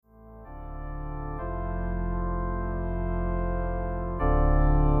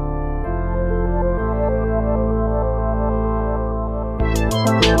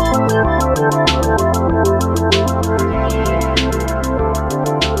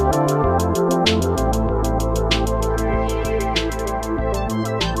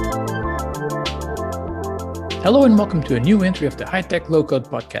Hello and welcome to a new entry of the High Tech Low Code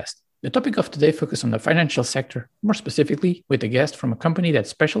podcast. The topic of today focuses on the financial sector, more specifically with a guest from a company that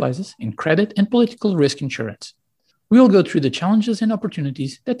specializes in credit and political risk insurance. We will go through the challenges and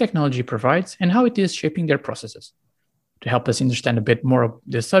opportunities that technology provides and how it is shaping their processes. To help us understand a bit more of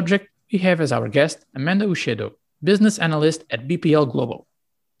this subject, we have as our guest Amanda Uchedo, business analyst at BPL Global.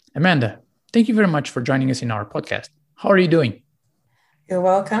 Amanda, thank you very much for joining us in our podcast. How are you doing? You're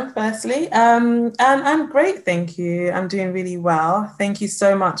welcome, firstly. I'm great, thank you. I'm doing really well. Thank you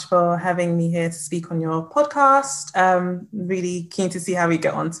so much for having me here to speak on your podcast. Really keen to see how we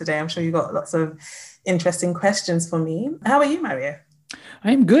get on today. I'm sure you've got lots of interesting questions for me. How are you, Mario?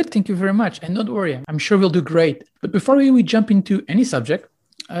 I am good, thank you very much. And don't worry, I'm sure we'll do great. But before we jump into any subject,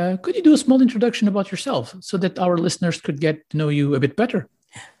 could you do a small introduction about yourself so that our listeners could get to know you a bit better?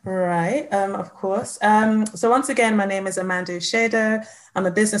 Right, of course. So once again, my name is Amanda Uchedo. I'm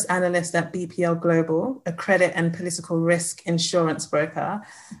a business analyst at BPL Global, a credit and political risk insurance broker.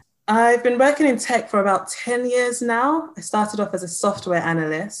 I've been working in tech for about 10 years now. I started off as a software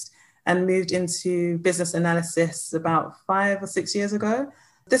analyst and moved into business analysis about 5 or 6 years ago.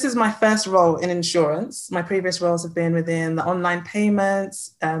 This is my first role in insurance. My previous roles have been within the online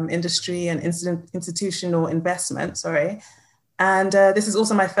payments industry and institutional investment, And this is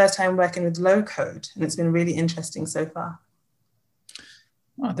also my first time working with low code, and it's been really interesting so far.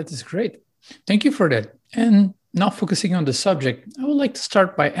 Oh, that is great. Thank you for that. And now focusing on the subject, I would like to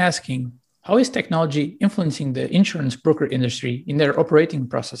start by asking, how is technology influencing the insurance broker industry in their operating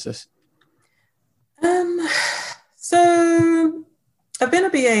processes? So I've been a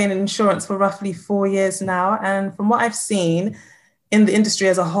BA in insurance for roughly 4 years now, and from what I've seen, in the industry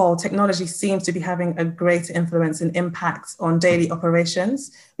as a whole, technology seems to be having a greater influence and impact on daily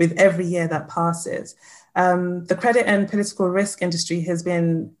operations with every year that passes. The credit and political risk industry has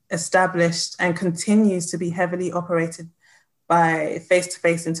been established and continues to be heavily operated by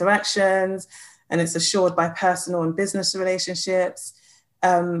face-to-face interactions, and it's assured by personal and business relationships.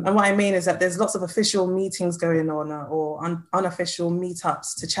 And what I mean is that there's lots of official meetings going on or unofficial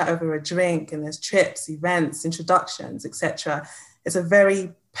meetups to chat over a drink, and there's trips, events, introductions, etc. It's a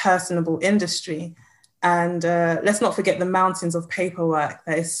very personable industry. And let's not forget the mountains of paperwork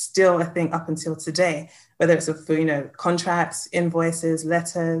that is still, I think, up until today, whether it's for, contracts, invoices,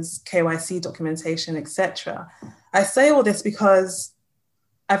 letters, KYC documentation, etc. I say all this because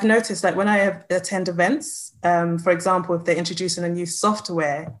I've noticed that when I attend events, for example, if they're introducing a new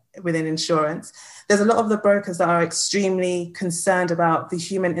software within insurance, there's a lot of the brokers that are extremely concerned about the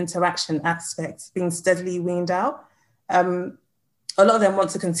human interaction aspect being steadily weaned out. A lot of them want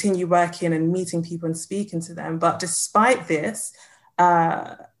to continue working and meeting people and speaking to them. But despite this,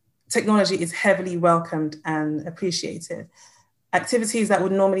 technology is heavily welcomed and appreciated. Activities that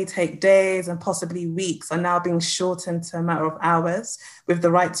would normally take days and possibly weeks are now being shortened to a matter of hours with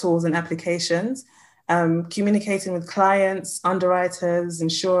the right tools and applications. Communicating with clients, underwriters,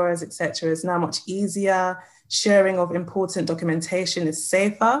 insurers, etc. is now much easier. Sharing of important documentation is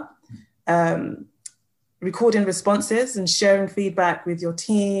safer. Recording responses and sharing feedback with your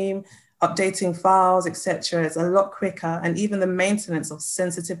team, updating files, etc. is a lot quicker, and even the maintenance of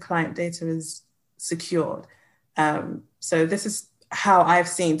sensitive client data is secured. So this is how I've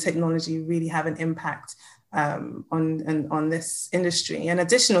seen technology really have an impact on this industry. And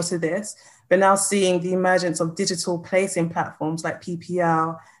additional to this, we're now seeing the emergence of digital placing platforms like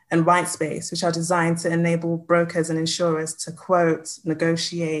PPL and Whitespace, which are designed to enable brokers and insurers to quote,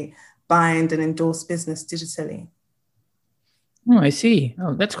 negotiate, bind and endorse business digitally. Oh, I see.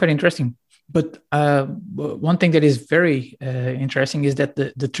 Oh, that's quite interesting. But one thing that is very interesting is that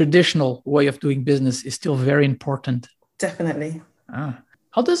the traditional way of doing business is still very important. Definitely.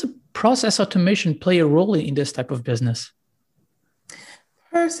 How does process automation play a role in this type of business?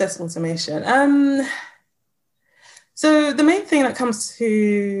 Process automation. So the main thing that comes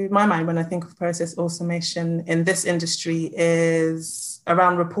to my mind when I think of process automation in this industry is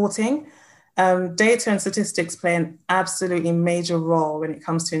around reporting. Data and statistics play an absolutely major role when it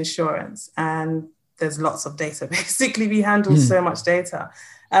comes to insurance. And there's lots of data. Basically, we handle so much data.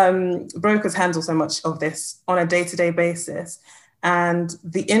 Brokers handle so much of this on a day-to-day basis. And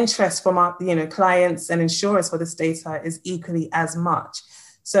the interest from our clients and insurers for this data is equally as much.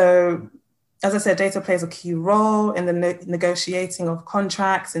 So as I said, data plays a key role in the negotiating of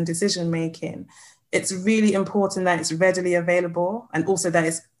contracts and decision-making. It's really important that it's readily available and also that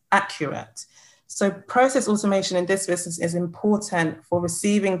it's accurate. So process automation in this business is important for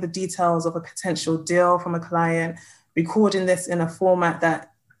receiving the details of a potential deal from a client, recording this in a format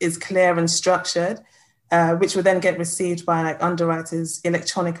that is clear and structured, which will then get received by underwriters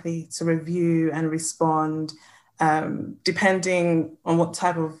electronically to review and respond. Depending on what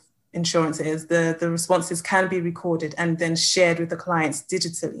type of insurance it is, the responses can be recorded and then shared with the clients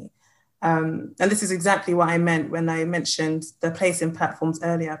digitally. And this is exactly what I meant when I mentioned the placing platforms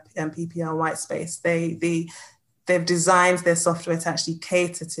earlier, PPL Whitespace. They've designed their software to actually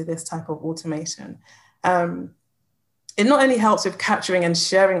cater to this type of automation. It not only helps with capturing and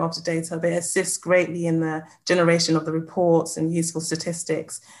sharing of the data, but it assists greatly in the generation of the reports and useful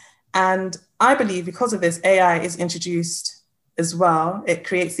statistics. And I believe because of this, AI is introduced as well. It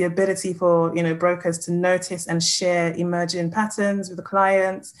creates the ability for brokers to notice and share emerging patterns with the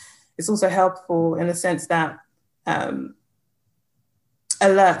clients. It's also helpful in the sense that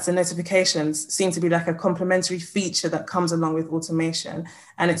alerts and notifications seem to be like a complementary feature that comes along with automation.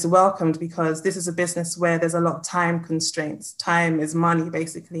 And it's welcomed because this is a business where there's a lot of time constraints. Time is money,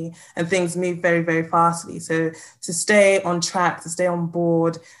 basically, and things move very, very fastly. So to stay on track, to stay on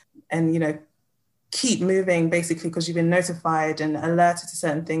board and, keep moving, basically, because you've been notified and alerted to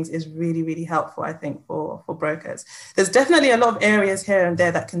certain things is really, really helpful, I think, for brokers. There's definitely a lot of areas here and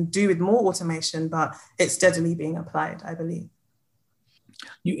there that can do with more automation, but it's steadily being applied, I believe.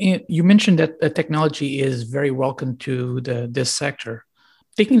 You mentioned that technology is very welcome to this sector.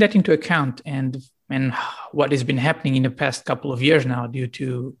 Taking that into account and what has been happening in the past couple of years now due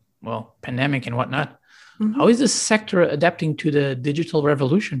to, pandemic and whatnot, mm-hmm. How is this sector adapting to the digital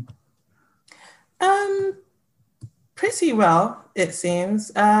revolution? Pretty well, it seems.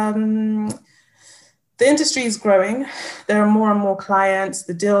 The industry is growing. There are more and more clients.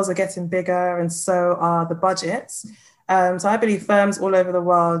 The deals are getting bigger, and so are the budgets. So I believe firms all over the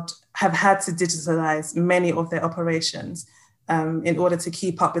world have had to digitalize many of their operations in order to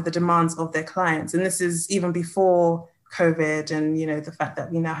keep up with the demands of their clients. And this is even before COVID and, the fact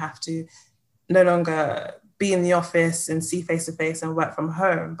that we now have to no longer be in the office and see face-to-face and work from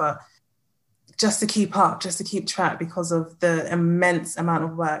home, but just to keep up, just to keep track because of the immense amount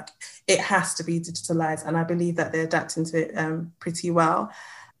of work, it has to be digitalized. And I believe that they're adapting to it pretty well.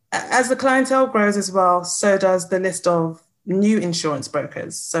 As the clientele grows as well, so does the list of new insurance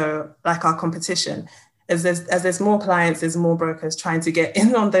brokers. So like our competition, as there's more clients, there's more brokers trying to get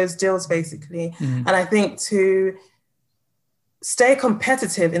in on those deals, basically. Mm-hmm. And I think to stay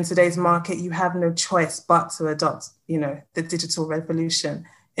competitive in today's market, you have no choice but to adopt, the digital revolution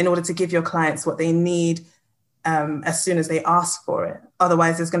in order to give your clients what they need as soon as they ask for it.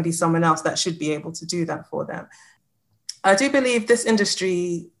 Otherwise, there's going to be someone else that should be able to do that for them. I do believe this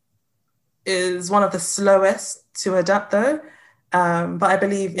industry is one of the slowest to adapt, though. But I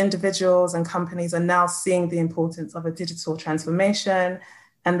believe individuals and companies are now seeing the importance of a digital transformation,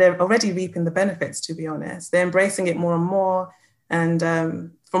 and they're already reaping the benefits, to be honest. They're embracing it more and more. And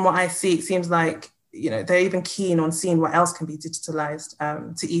from what I see, it seems like they're even keen on seeing what else can be digitalized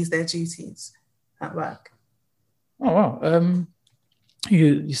to ease their duties at work. Oh, wow.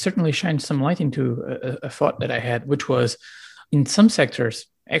 You certainly shined some light into a thought that I had, which was in some sectors,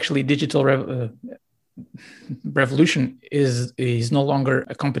 actually digital revolution is no longer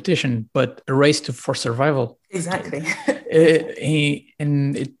a competition, but a race for survival. Exactly.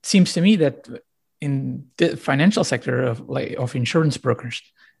 And it seems to me that in the financial sector of insurance brokers,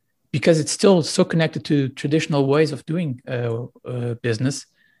 because it's still so connected to traditional ways of doing business,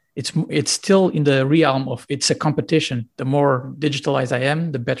 it's still in the realm of it's a competition. The more digitalized I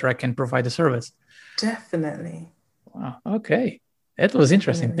am, the better I can provide the service. Definitely. Wow. Okay. That was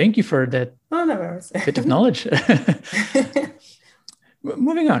interesting. Definitely. Thank you for that bit of knowledge.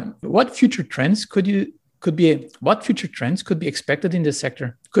 Moving on. What future trends could be expected in this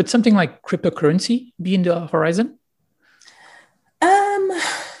sector? Could something like cryptocurrency be in the horizon?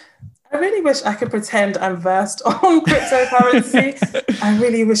 I really wish I could pretend I'm versed on cryptocurrency. I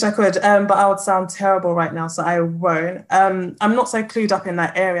really wish I could, but I would sound terrible right now, so I won't. I'm not so clued up in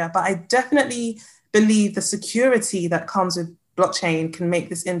that area, but I definitely believe the security that comes with blockchain can make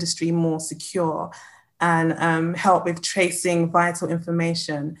this industry more secure and help with tracing vital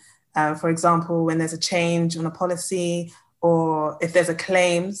information. For example, when there's a change on a policy or if there's a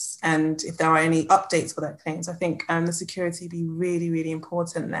claims and if there are any updates for that claims, I think the security be really, really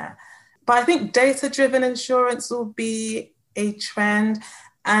important there. But I think data-driven insurance will be a trend.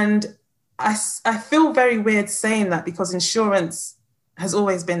 And I feel very weird saying that because insurance has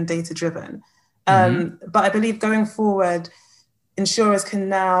always been data-driven. But I believe going forward, insurers can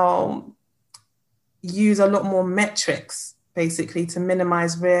now use a lot more metrics, basically, to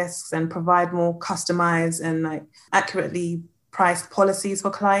minimize risks and provide more customized and accurately priced policies for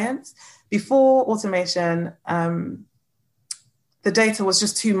clients. Before automation, the data was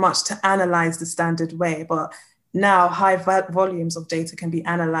just too much to analyze the standard way, but now high volumes of data can be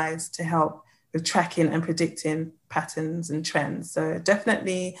analyzed to help with tracking and predicting patterns and trends. So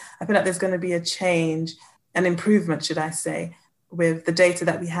definitely, I feel like there's going to be a change, an improvement, should I say, with the data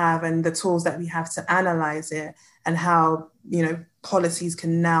that we have and the tools that we have to analyze it, and how, policies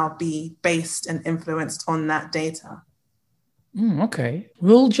can now be based and influenced on that data. Okay.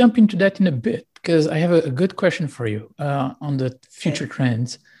 We'll jump into that in a bit, because I have a good question for you on the future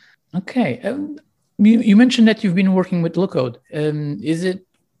trends. Okay. You mentioned that you've been working with low-code.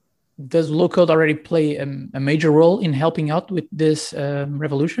 Does low-code already play a major role in helping out with this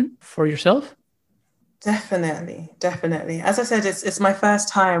revolution for yourself? Definitely. As I said, it's my first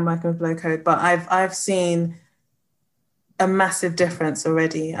time working with low-code, but I've seen a massive difference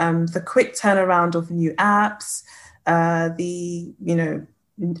already. The quick turnaround of new apps, the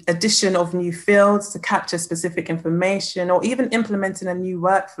addition of new fields to capture specific information, or even implementing a new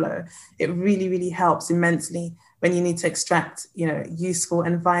workflow, it really, really helps immensely when you need to extract, useful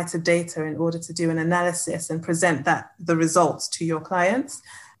and vital data in order to do an analysis and present the results to your clients.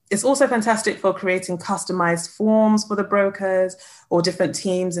 It's also fantastic for creating customized forms for the brokers or different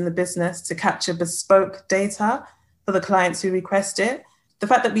teams in the business to capture bespoke data for the clients who request it. The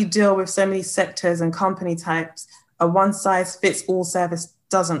fact that we deal with so many sectors and company types, a one-size-fits-all service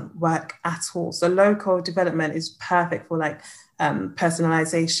doesn't work at all. So low-code development is perfect for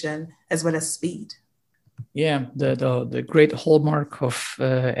personalization as well as speed. Yeah, the great hallmark of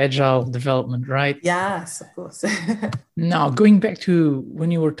agile development, right? Yes, of course. Now, going back to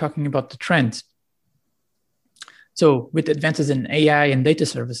when you were talking about the trends. So with advances in AI and data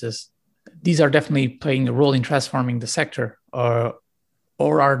services, these are definitely playing a role in transforming the sector, or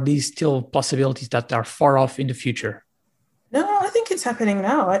are these still possibilities that are far off in the future? No, I think it's happening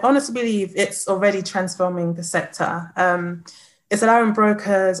now. I honestly believe it's already transforming the sector. It's allowing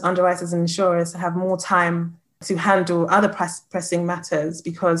brokers, underwriters, and insurers to have more time to handle other pressing matters,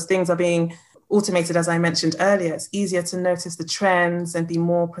 because things are being automated, as I mentioned earlier. It's easier to notice the trends and be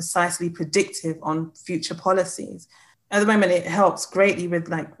more precisely predictive on future policies. At the moment, it helps greatly with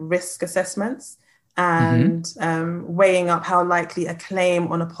risk assessments and weighing up how likely a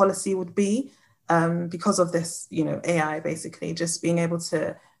claim on a policy would be, because of this, AI basically just being able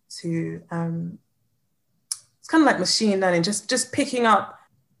to it's kind of like machine learning, just picking up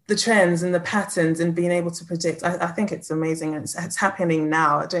the trends and the patterns and being able to predict. I think it's amazing. It's happening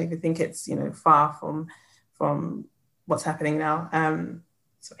now. I don't even think it's far from what's happening now.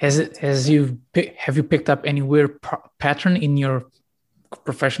 Have you picked up any weird pattern in your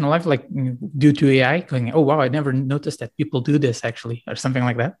professional life, like due to AI, going, oh wow, I never noticed that people do this actually, or something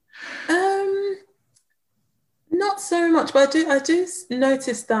like that? Not so much, but I do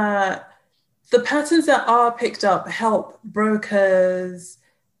notice that the patterns that are picked up help brokers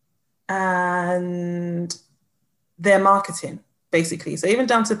and their marketing, basically. So even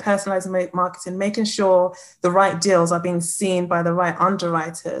down to personalized marketing, making sure the right deals are being seen by the right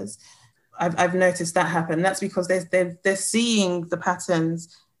underwriters. I've noticed that happen. That's because they're seeing the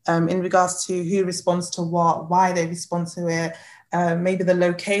patterns in regards to who responds to what, why they respond to it, maybe the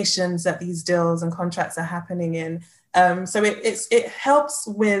locations that these deals and contracts are happening in. So it helps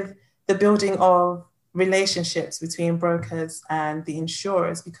with the building of relationships between brokers and the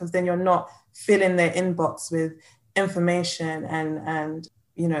insurers, because then you're not filling their inbox with information and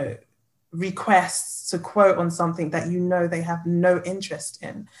requests to quote on something that they have no interest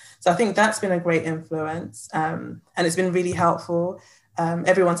in. So I think that's been a great influence, and it's been really helpful.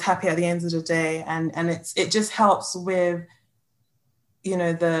 Everyone's happy at the end of the day, and it just helps with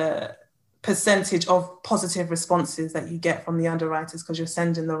the percentage of positive responses that you get from the underwriters, because you're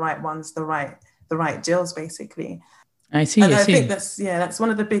sending the right ones the right deals, basically. I see. And I think that's one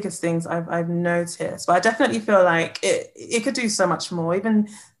of the biggest things I've noticed. But I definitely feel like it could do so much more, even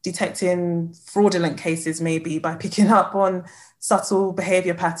detecting fraudulent cases maybe by picking up on subtle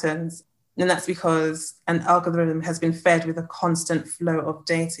behavior patterns. And that's because an algorithm has been fed with a constant flow of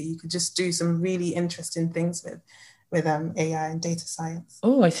data. You could just do some really interesting things with AI and data science.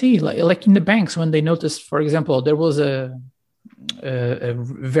 Oh, I see. Like in the banks, when they noticed, for example, there was a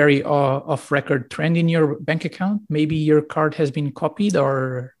very off-record trend in your bank account. Maybe your card has been copied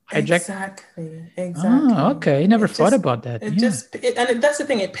or hijacked. Exactly. Oh, okay. I never thought about that. That's the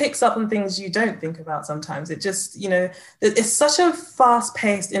thing. It picks up on things you don't think about sometimes. It just, it's such a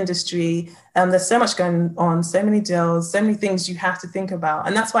fast-paced industry. There's so much going on, so many deals, so many things you have to think about.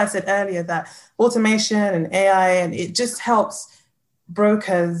 And that's why I said earlier that automation and AI, and it just helps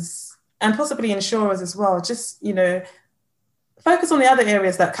brokers and possibly insurers as well, just, focus on the other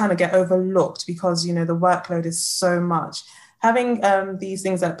areas that kind of get overlooked because, the workload is so much. Having these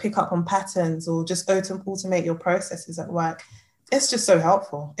things that pick up on patterns or just automate your processes at work, it's just so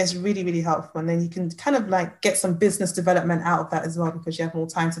helpful. It's really, really helpful. And then you can kind of like get some business development out of that as well, because you have more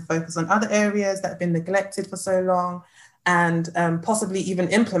time to focus on other areas that have been neglected for so long, and possibly even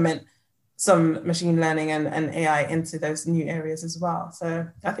implement some machine learning and AI into those new areas as well. So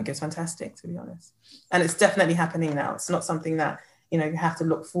I think it's fantastic, to be honest. And it's definitely happening now. It's not something that, you know, you have to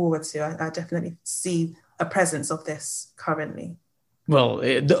look forward to. I definitely see a presence of this currently. Well,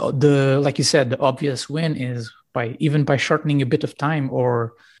 the like you said, the obvious win is by shortening a bit of time,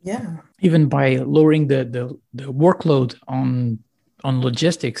 or even by lowering the workload on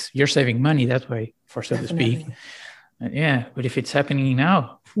logistics. You're saving money that way, so to speak. Yeah, but if it's happening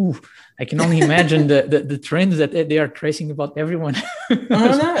now, I can only imagine the trends that they are tracing about everyone. I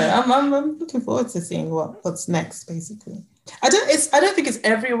don't know. I'm looking forward to seeing what's next, basically. I don't think it's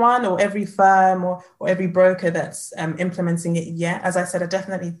everyone or every firm or every broker that's implementing it yet. As I said, I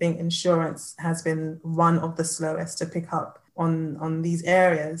definitely think insurance has been one of the slowest to pick up on these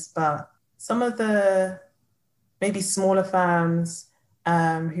areas. But some of the maybe smaller firms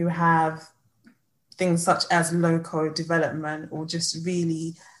who have things such as low-code development or just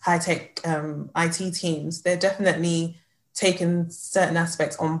really high-tech IT teams, they're definitely taking certain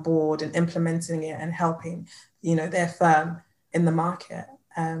aspects on board and implementing it and helping, you know, their firm in the market.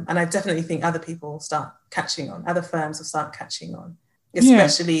 And I definitely think other people will start catching on, other firms will start catching on,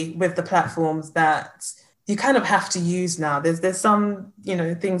 especially with the platforms that you kind of have to use now. There's some, you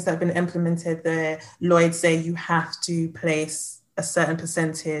know, things that have been implemented there. Lloyd say you have to place a certain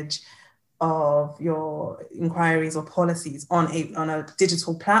percentage of your inquiries or policies on a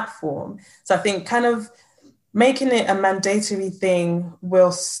digital platform. So I think kind of making it a mandatory thing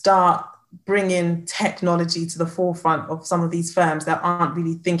will start bringing technology to the forefront of some of these firms that aren't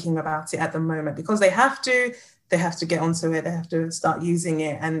really thinking about it at the moment, because they have to get onto it, they have to start using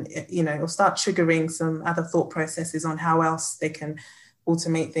it, and you know, it'll start triggering some other thought processes on how else they can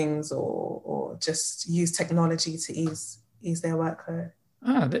automate things or just use technology to ease their workload.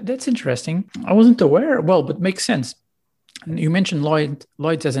 That's interesting. I wasn't aware. Well, but makes sense. You mentioned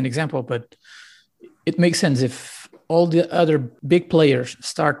Lloyd's as an example, but it makes sense if all the other big players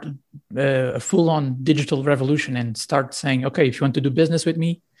start a full-on digital revolution and start saying, okay, if you want to do business with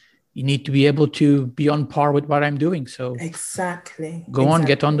me, you need to be able to be on par with what I'm doing. So go on,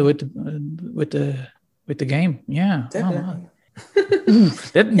 get on with the game. Yeah, definitely.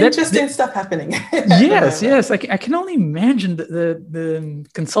 Interesting stuff happening. Yes. I can only imagine the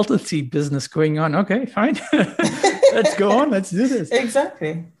consultancy business going on. Okay, fine. Let's go on. Let's do this.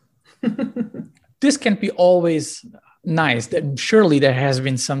 Exactly. This can't be always nice. Surely there has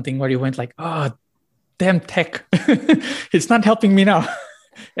been something where you went like, oh, damn tech. It's not helping me now.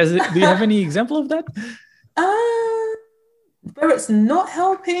 Do you have any example of that? Where it's not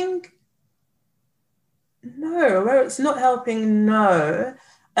helping? No, where it's not helping, no.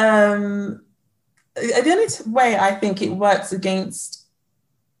 The only way I think it works against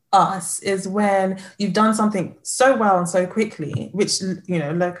us is when you've done something so well and so quickly, which, you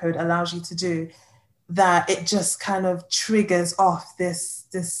know, low code allows you to do, that it just kind of triggers off this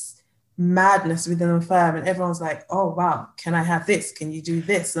madness within a firm, and everyone's like, oh wow, can I have this? Can you do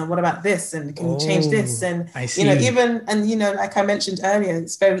this? And what about this? And can you change this? And you know, even, and you know, like I mentioned earlier,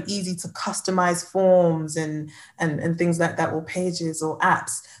 it's very easy to customize forms and things like that, or pages or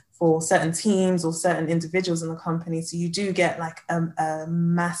apps for certain teams or certain individuals in the company. So you do get like a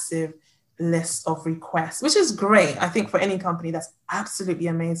massive list of requests, which is great. I think for any company, that's absolutely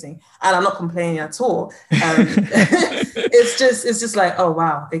amazing, and I'm not complaining at all. It's just like, oh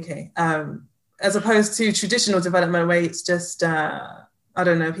wow, okay. As opposed to traditional development where it's just I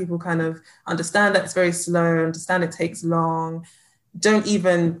don't know, people kind of understand that it's very slow, understand it takes long, don't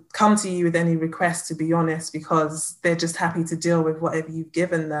even come to you with any requests, to be honest, because they're just happy to deal with whatever you've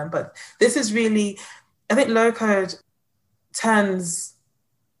given them. But this is really, I think low code turns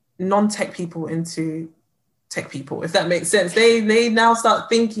non-tech people into tech people, if that makes sense. They now start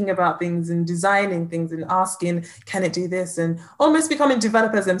thinking about things and designing things and asking, can it do this? And almost becoming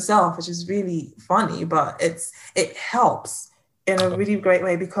developers themselves, which is really funny, but it helps in a really great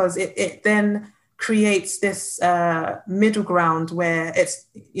way, because it then creates this middle ground where it's,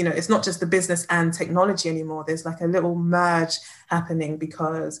 you know, it's not just the business and technology anymore. There's like a little merge happening,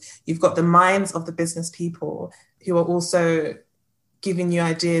 because you've got the minds of the business people who are also giving you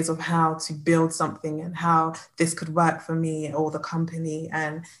ideas of how to build something and how this could work for me or the company.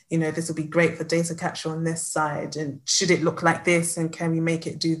 And, you know, this will be great for data capture on this side. And should it look like this? And can we make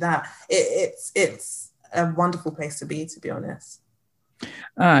it do that? It's a wonderful place to be honest.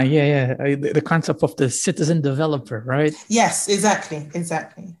 The concept of the citizen developer, right? Yes, exactly.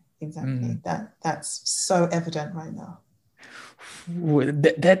 That's so evident right now.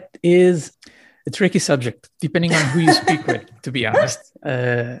 That is a tricky subject, depending on who you speak with, to be honest.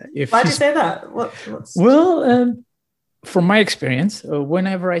 Why do you say that? Well, from my experience,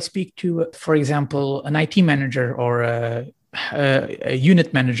 whenever I speak to, for example, an IT manager or a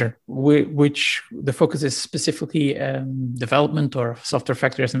unit manager, which the focus is specifically development or software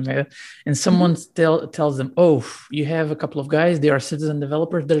factory or something like that, and someone tells them, oh, you have a couple of guys, they are citizen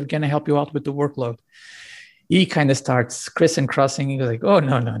developers, they're going to help you out with the workload. He kind of starts crossing. He goes like, oh,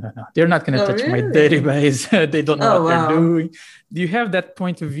 no. They're not going to touch my database. They don't know what they're doing. Do you have that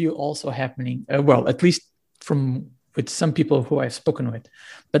point of view also happening? Well, at least with some people who I've spoken with.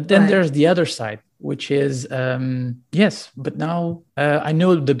 But then there's the other side, which is, yes, but now I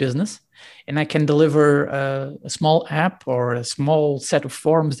know the business and I can deliver a small app or a small set of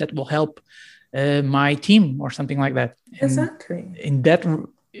forms that will help my team or something like that. And exactly. In that,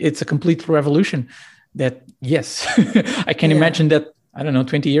 it's a complete revolution. That, yes, I can imagine that, I don't know,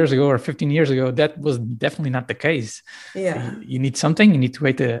 20 years ago or 15 years ago, that was definitely not the case. Yeah. You need something, you need to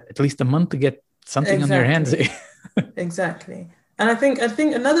wait at least a month to get something on your hands. Exactly. And I think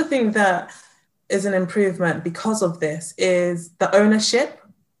another thing that is an improvement because of this is the ownership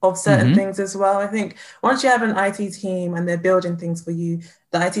of certain things as well. I think once you have an IT team and they're building things for you,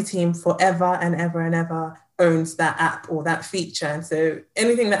 the IT team forever and ever and ever owns that app or that feature. And so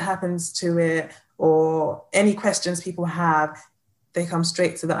anything that happens to it, or any questions people have, they come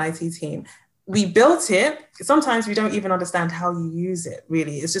straight to the IT team. We built it. Sometimes we don't even understand how you use it,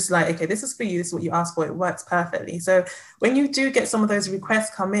 really. It's just like, okay, this is for you. This is what you asked for. It works perfectly. So when you do get some of those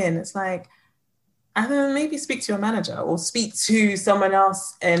requests come in, it's like, I don't know, maybe speak to your manager or speak to someone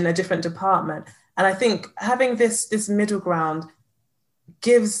else in a different department. And I think having this middle ground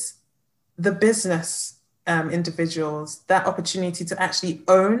gives the business individuals that opportunity to actually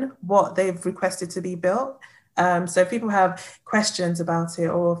own what they've requested to be built. So if people have questions about it,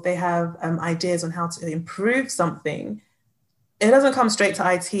 or if they have ideas on how to improve something, it doesn't come straight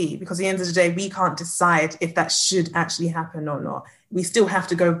to IT, because at the end of the day, we can't decide if that should actually happen or not. We still have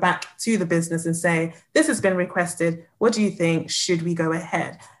to go back to the business and say, this has been requested. What do you think? Should we go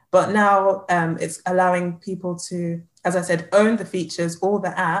ahead? But now it's allowing people to, as I said, own the features, all the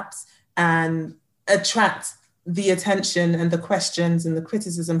apps, and attract the attention and the questions and the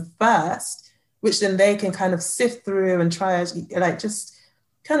criticism first, which then they can kind of sift through and try just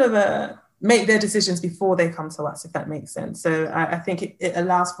kind of make their decisions before they come to us, if that makes sense. So I think it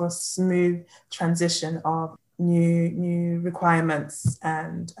allows for a smooth transition of new requirements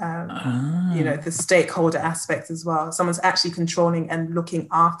and the stakeholder aspect as well. Someone's actually controlling and looking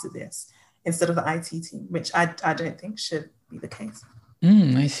after this instead of the IT team, which I don't think should be the case.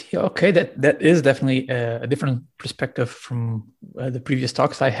 I see. Okay, that is definitely a different perspective from the previous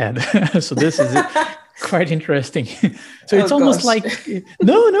talks I had. So this is quite interesting. So it's almost like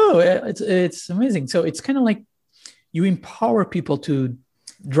it's amazing. So it's kind of like you empower people to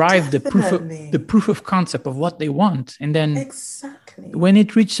drive the proof of concept of what they want, and then when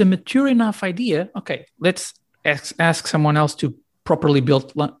it reaches a mature enough idea, okay, let's ask someone else to properly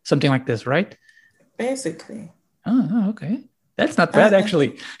build something like this, right? Basically. Oh, okay. That's not bad,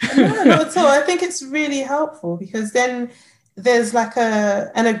 actually. No, not at all. I think it's really helpful, because then there's like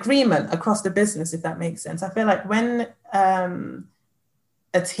an agreement across the business, if that makes sense. I feel like when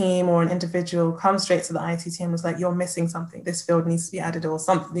a team or an individual comes straight to the IT team and was like, you're missing something, this field needs to be added, or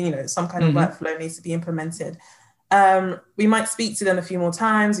something, some kind of workflow needs to be implemented. We might speak to them a few more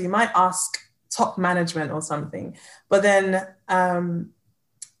times. We might ask top management or something, but then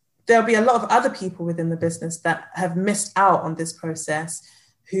there'll be a lot of other people within the business that have missed out on this process,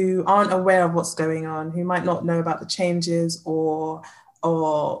 who aren't aware of what's going on, who might not know about the changes or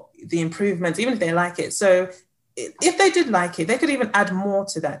the improvements, even if they like it. So if they did like it, they could even add more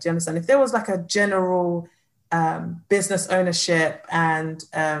to that. Do you understand? If there was like a general business ownership and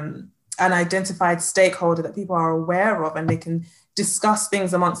an identified stakeholder that people are aware of, and they can discuss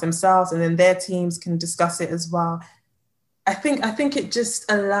things amongst themselves, and then their teams can discuss it as well, I think it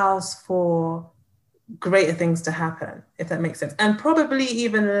just allows for greater things to happen, if that makes sense. And probably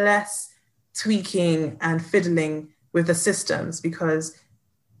even less tweaking and fiddling with the systems, because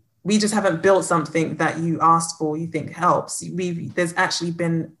we just haven't built something that you asked for, you think helps. There's actually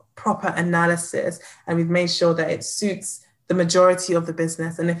been proper analysis, and we've made sure that it suits the majority of the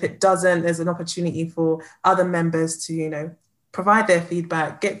business. And if it doesn't, there's an opportunity for other members to, provide their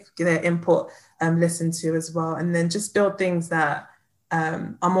feedback, get their input listened to as well, and then just build things that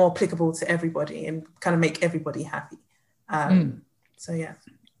are more applicable to everybody and kind of make everybody happy. So yeah.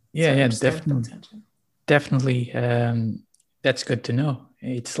 Yeah, definitely. That's good to know.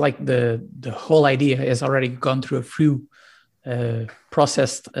 It's like the whole idea has already gone through a few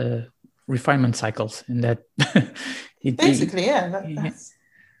processed refinement cycles, and that basically,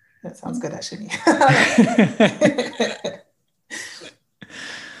 that sounds good actually.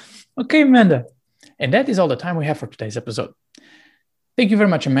 Okay, Amanda. And that is all the time we have for today's episode. Thank you very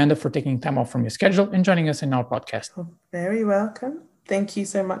much, Amanda, for taking time off from your schedule and joining us in our podcast. Oh, very welcome. Thank you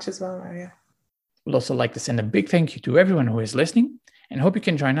so much as well, Mario. We'd also like to send a big thank you to everyone who is listening, and hope you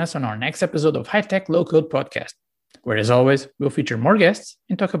can join us on our next episode of High Tech Low Code Podcast, where, as always, we'll feature more guests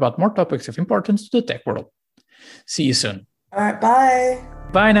and talk about more topics of importance to the tech world. See you soon. All right, bye.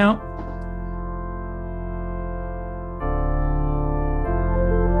 Bye now.